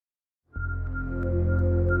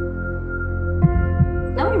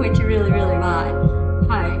what you really, really want.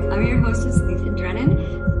 Hi, I'm your hostess, Lisa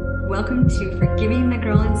Drennan. Welcome to Forgiving the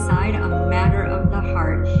Girl Inside, a Matter of the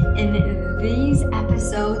Heart. In these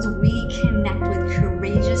episodes, we connect with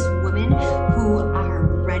courageous women who are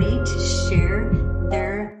ready to share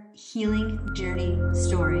their healing journey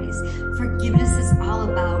stories. Forgiveness is all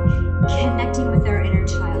about connecting with our inner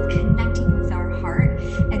child, connecting with our heart,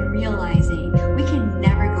 and realizing we can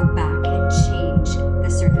never go back and change the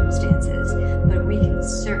circumstances, but we can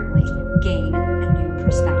certainly gain a new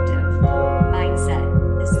perspective.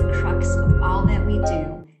 Mindset is the crux of all that we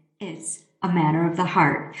do. It's a matter of the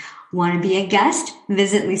heart. Want to be a guest?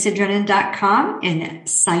 Visit lisadrennan.com and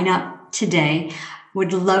sign up today.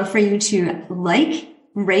 Would love for you to like,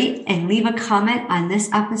 rate, and leave a comment on this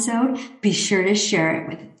episode. Be sure to share it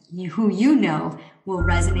with who you know will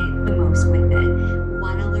resonate the most with it.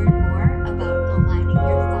 Want to learn more about aligning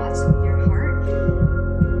your thoughts with your heart?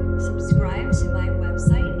 Subscribe to my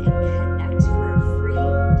website and connect for a free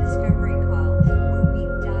discovery call where we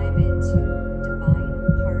dive into divine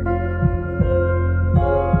heart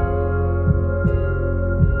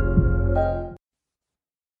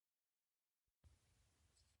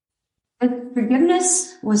alignment. If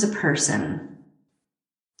forgiveness was a person,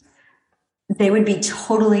 they would be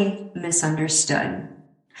totally misunderstood.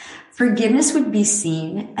 Forgiveness would be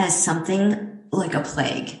seen as something like a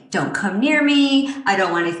plague. Don't come near me. I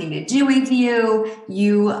don't want anything to do with you.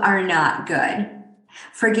 You are not good.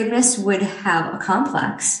 Forgiveness would have a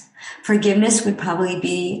complex. Forgiveness would probably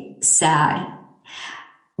be sad.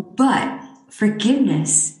 But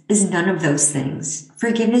forgiveness is none of those things.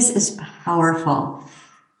 Forgiveness is powerful,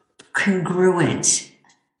 congruent,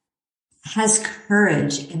 has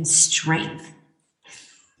courage and strength.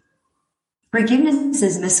 Forgiveness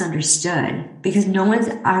is misunderstood because no one's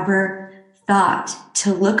ever thought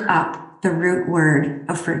to look up the root word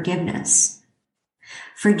of forgiveness.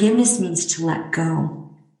 Forgiveness means to let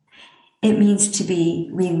go. It means to be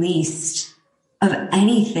released of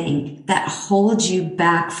anything that holds you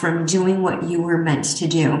back from doing what you were meant to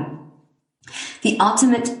do. The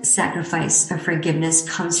ultimate sacrifice of forgiveness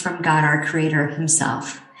comes from God, our Creator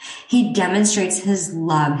Himself. He demonstrates His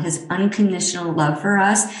love, His unconditional love for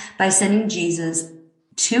us by sending Jesus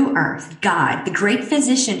to earth. God, the great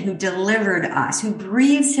physician who delivered us, who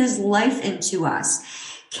breathes His life into us,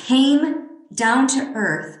 came down to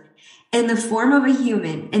earth in the form of a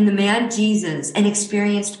human, in the man Jesus, and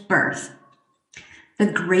experienced birth. The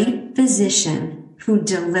great physician who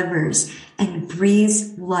delivers and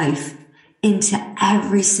breathes life into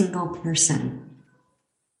every single person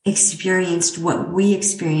experienced what we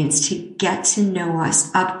experienced to get to know us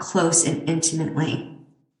up close and intimately.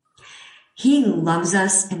 He loves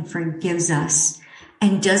us and forgives us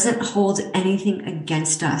and doesn't hold anything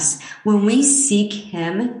against us. When we seek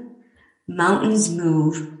Him, mountains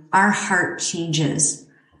move, our heart changes,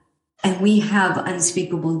 and we have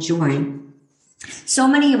unspeakable joy. So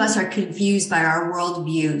many of us are confused by our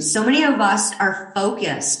worldviews. So many of us are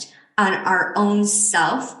focused on our own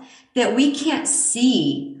self that we can't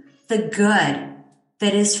see the good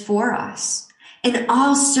that is for us. In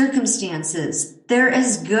all circumstances, there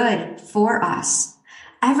is good for us.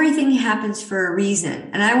 Everything happens for a reason,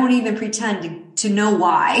 and I won't even pretend to know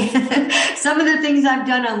why. Some of the things I've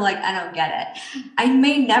done, I'm like, I don't get it. I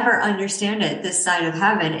may never understand it this side of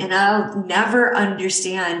heaven, and I'll never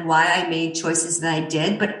understand why I made choices that I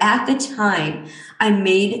did. But at the time, I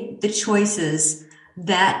made the choices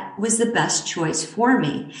that was the best choice for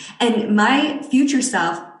me. And my future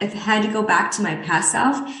self, if I had to go back to my past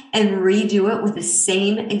self and redo it with the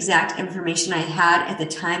same exact information I had at the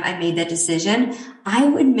time I made that decision, I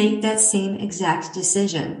would make that same exact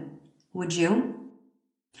decision. Would you?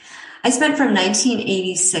 I spent from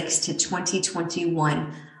 1986 to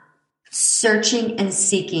 2021 searching and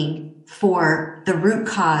seeking for the root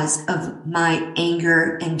cause of my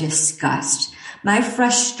anger and disgust. My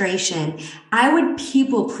frustration. I would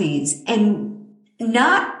people please and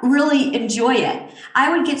not really enjoy it. I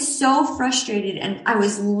would get so frustrated, and I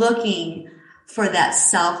was looking for that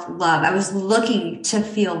self-love. I was looking to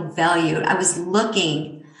feel valued. I was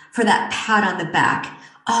looking for that pat on the back.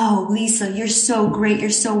 Oh, Lisa, you're so great. You're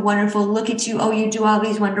so wonderful. Look at you. Oh, you do all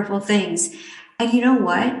these wonderful things. And you know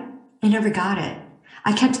what? I never got it.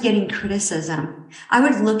 I kept getting criticism. I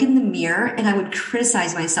would look in the mirror and I would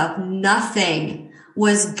criticize myself. Nothing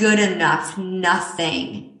was good enough.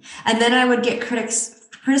 Nothing. And then I would get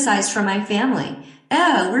criticized from my family.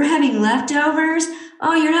 Oh, we're having leftovers.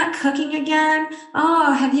 Oh, you're not cooking again.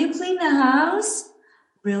 Oh, have you cleaned the house?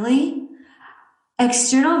 Really?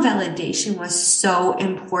 External validation was so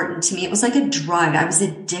important to me. It was like a drug. I was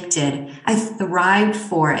addicted. I thrived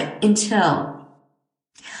for it until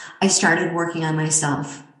I started working on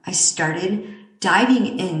myself. I started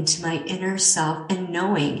diving into my inner self and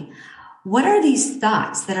knowing, what are these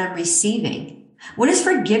thoughts that I'm receiving? What does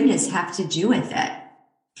forgiveness have to do with it?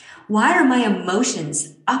 Why are my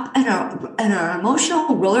emotions up in an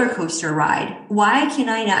emotional roller coaster ride? Why can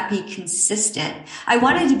I not be consistent? I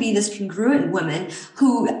wanted to be this congruent woman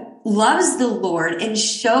who loves the Lord and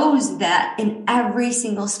shows that in every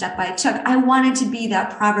single step I took. I wanted to be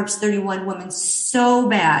that Proverbs 31 woman so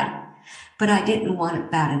bad, but I didn't want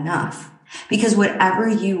it bad enough, because whatever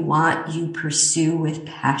you want, you pursue with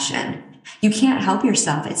passion. You can't help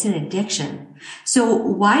yourself. It's an addiction. So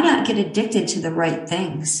why not get addicted to the right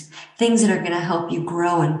things? Things that are going to help you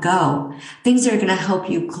grow and go. Things that are going to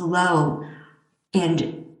help you glow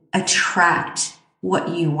and attract what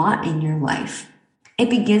you want in your life. It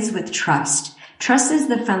begins with trust. Trust is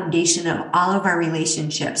the foundation of all of our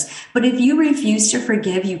relationships. But if you refuse to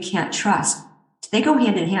forgive, you can't trust. They go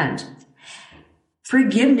hand in hand.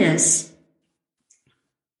 Forgiveness.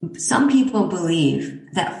 Some people believe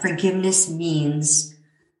that forgiveness means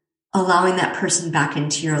allowing that person back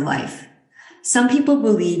into your life. Some people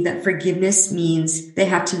believe that forgiveness means they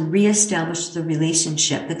have to reestablish the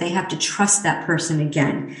relationship, that they have to trust that person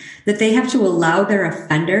again, that they have to allow their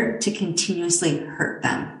offender to continuously hurt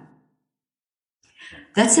them.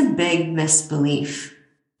 That's a big misbelief.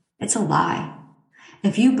 It's a lie.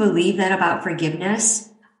 If you believe that about forgiveness,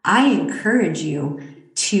 I encourage you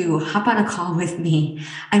to hop on a call with me,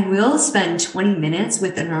 and we'll spend 20 minutes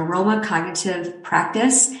with an aroma cognitive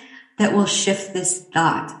practice that will shift this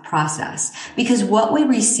thought process. Because what we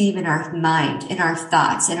receive in our mind, in our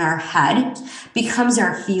thoughts, in our head, becomes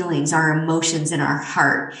our feelings, our emotions, and our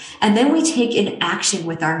heart. And then we take an action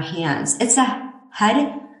with our hands. It's a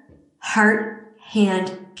head, heart,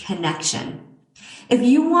 hand connection. If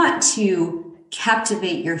you want to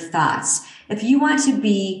captivate your thoughts, if you want to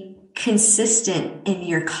be consistent in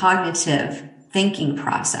your cognitive thinking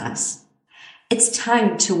process, it's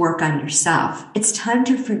time to work on yourself. It's time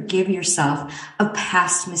to forgive yourself of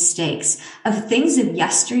past mistakes, of things of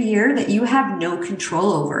yesteryear that you have no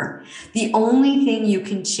control over. The only thing you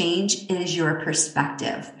can change is your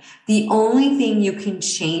perspective. The only thing you can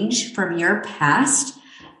change from your past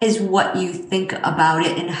is what you think about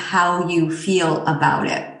it and how you feel about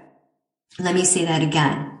it. Let me say that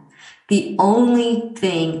again. The only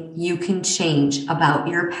thing you can change about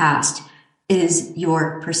your past is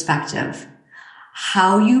your perspective.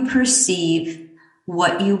 How you perceive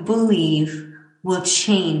what you believe will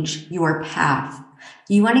change your path.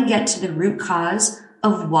 You want to get to the root cause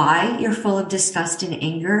of why you're full of disgust and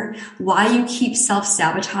anger, why you keep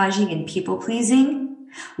self-sabotaging and people-pleasing,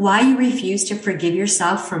 why you refuse to forgive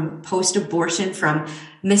yourself from post-abortion, from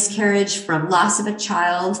miscarriage, from loss of a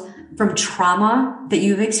child, from trauma that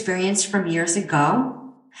you've experienced from years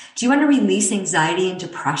ago? Do you want to release anxiety and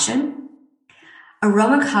depression?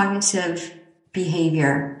 Aroma cognitive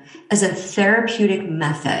behavior is a therapeutic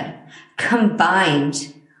method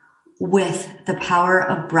combined with the power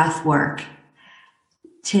of breath work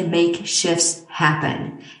to make shifts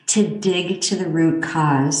happen, to dig to the root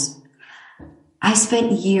cause. I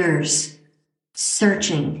spent years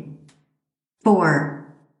searching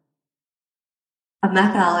for a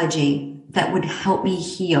methodology that would help me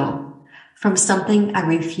heal from something I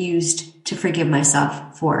refused to forgive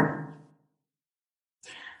myself for.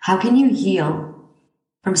 How can you heal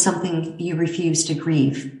from something you refuse to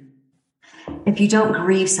grieve? If you don't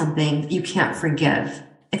grieve something, you can't forgive.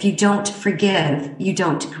 If you don't forgive, you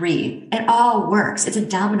don't grieve. It all works. It's a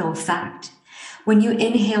domino effect. When you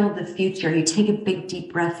inhale the future, you take a big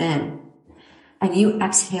deep breath in and you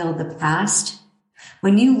exhale the past.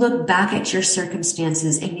 When you look back at your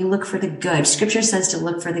circumstances and you look for the good, Scripture says to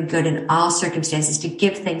look for the good in all circumstances, to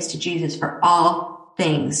give thanks to Jesus for all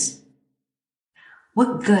things.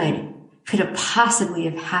 What good could have possibly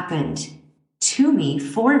have happened to me,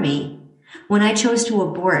 for me, when I chose to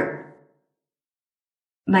abort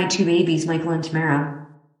my two babies, Michael and Tamara?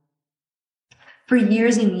 For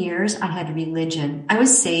years and years, I had religion. I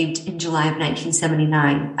was saved in July of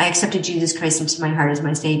 1979. I accepted Jesus Christ into my heart as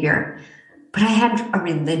my Savior. But I had a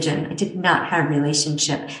religion. I did not have a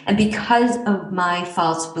relationship. And because of my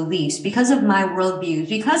false beliefs, because of my worldviews,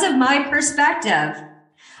 because of my perspective,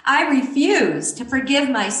 I refused to forgive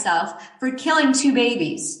myself for killing two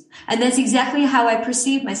babies. And that's exactly how I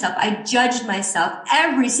perceived myself. I judged myself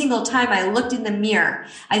every single time I looked in the mirror.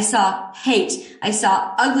 I saw hate. I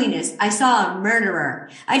saw ugliness. I saw a murderer.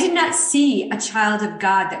 I did not see a child of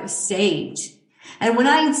God that was saved. And when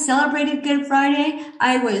I celebrated Good Friday,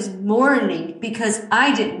 I was mourning because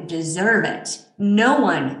I didn't deserve it. No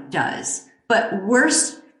one does. But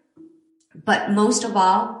worse But most of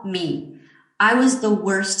all, me. I was the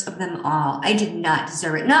worst of them all. I did not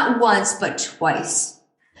deserve it. Not once, but twice.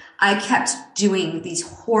 I kept doing these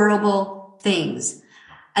horrible things.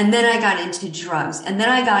 And then I got into drugs. And then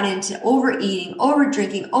I got into overeating,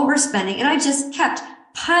 overdrinking, overspending. And I just kept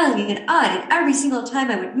piling it on. And every single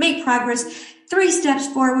time I would make progress, 3 steps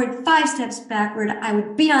forward, 5 steps backward, I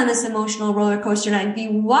would be on this emotional roller coaster and I'd be,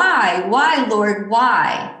 why? Why, Lord?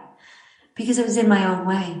 Why? Because it was in my own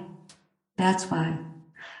way. That's why.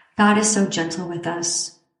 God is so gentle with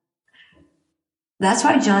us. That's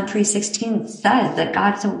why John 3:16 says that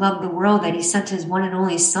God so loved the world that he sent his one and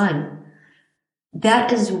only son.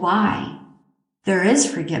 That is why there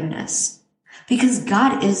is forgiveness, because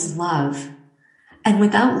God is love. And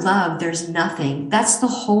without love, there's nothing. That's the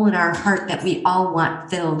hole in our heart that we all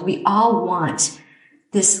want filled. We all want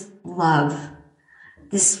this love,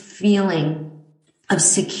 this feeling of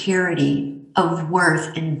security, of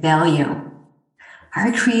worth and value.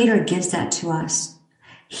 Our Creator gives that to us.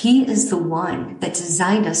 He is the one that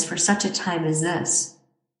designed us for such a time as this.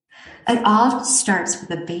 It all starts with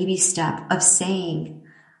a baby step of saying,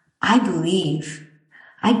 I believe,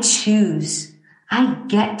 I choose, I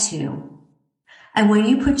get to. And when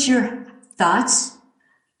you put your thoughts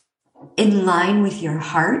in line with your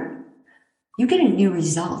heart, you get a new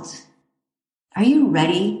result. Are you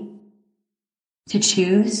ready to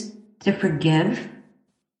choose to forgive?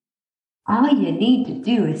 All you need to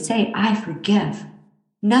do is say, I forgive.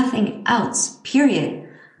 Nothing else, period.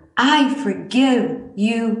 I forgive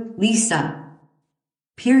you, Lisa.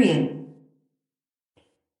 Period.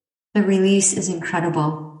 The release is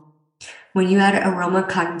incredible. When you add aroma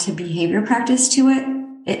cognitive behavior practice to it,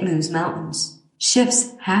 it moves mountains.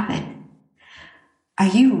 Shifts happen. Are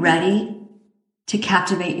you ready to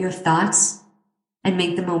captivate your thoughts and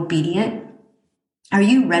make them obedient? Are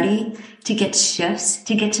you ready to get shifts,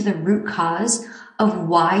 to get to the root cause of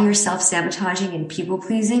why you're self-sabotaging and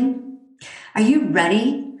people-pleasing? Are you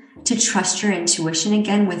ready to trust your intuition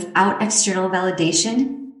again without external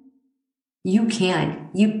validation? You can.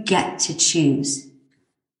 You get to choose.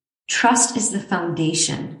 Trust is the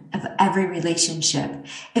foundation of every relationship.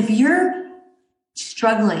 If you're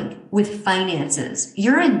struggling with finances,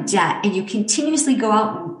 you're in debt, and you continuously go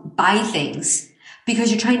out and buy things because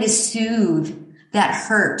you're trying to soothe that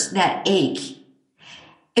hurt, that ache.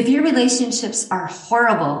 If your relationships are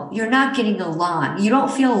horrible, you're not getting along, you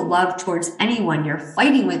don't feel love towards anyone, you're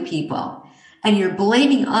fighting with people, and you're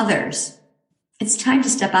blaming others, it's time to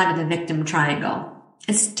step out of the victim triangle.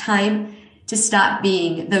 It's time to stop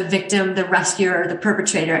being the victim, the rescuer, or the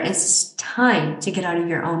perpetrator. It's time to get out of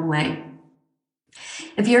your own way.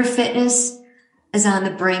 If your fitness is on the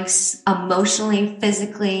brinks, emotionally,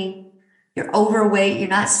 physically, you're overweight, you're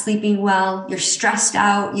not sleeping well, you're stressed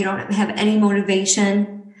out, you don't have any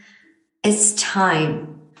motivation, it's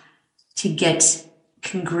time to get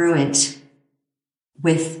congruent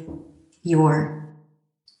with your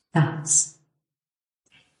thoughts.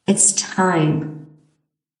 It's time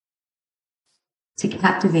to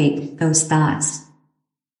captivate those thoughts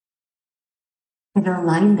and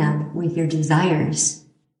align them with your desires.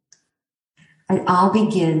 It all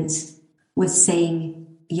begins with saying,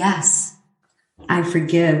 yes, I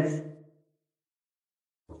forgive.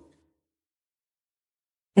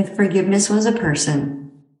 If forgiveness was a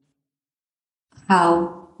person,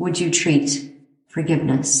 how would you treat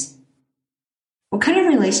forgiveness? What kind of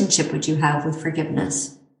relationship would you have with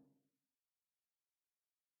forgiveness?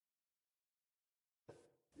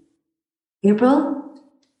 April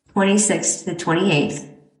 26th to the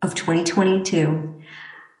 28th of 2022,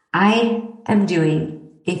 I am doing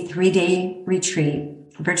a 3-day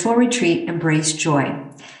retreat, virtual retreat, Embrace Joy.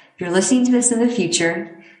 If you're listening to this in the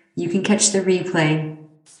future, you can catch the replay.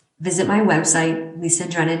 Visit my website,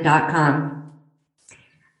 lisadrennan.com.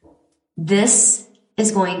 This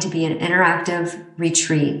is going to be an interactive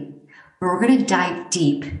retreat where we're going to dive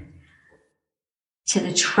deep to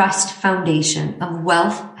the trust foundation of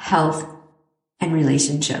wealth, health, and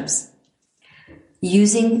relationships.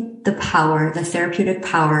 Using the power, the therapeutic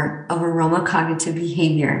power of aroma cognitive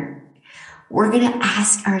behavior, we're going to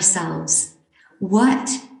ask ourselves, what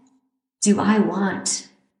do I want?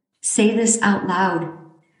 Say this out loud.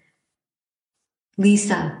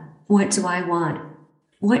 Lisa, what do I want?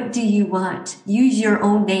 What do you want? Use your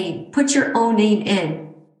own name. Put your own name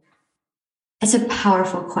in. It's a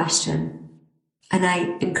powerful question, and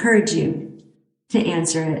I encourage you to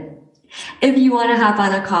answer it. If you want to hop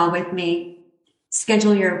on a call with me,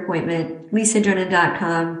 schedule your appointment,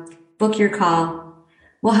 lisadrennan.com, book your call.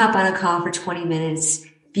 We'll hop on a call for 20 minutes.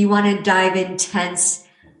 If you want to dive intense,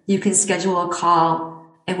 you can schedule a call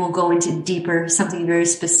and we'll go into deeper, something very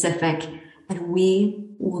specific. and we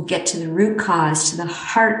will get to the root cause, to the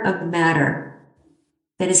heart of the matter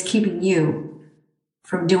that is keeping you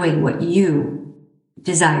from doing what you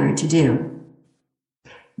desire to do.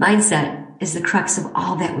 Mindset is the crux of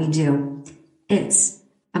all that we do. It's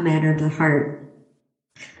a matter of the heart.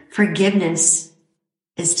 Forgiveness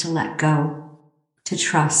is to let go, to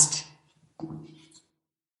trust.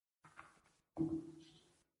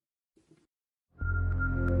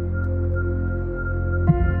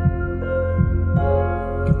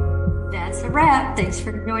 That's a wrap. Thanks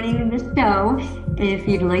for joining the show. If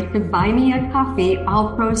you'd like to buy me a coffee,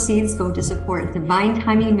 all proceeds go to support Divine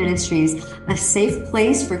Timing Ministries, a safe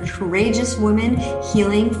place for courageous women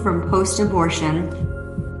healing from post-abortion.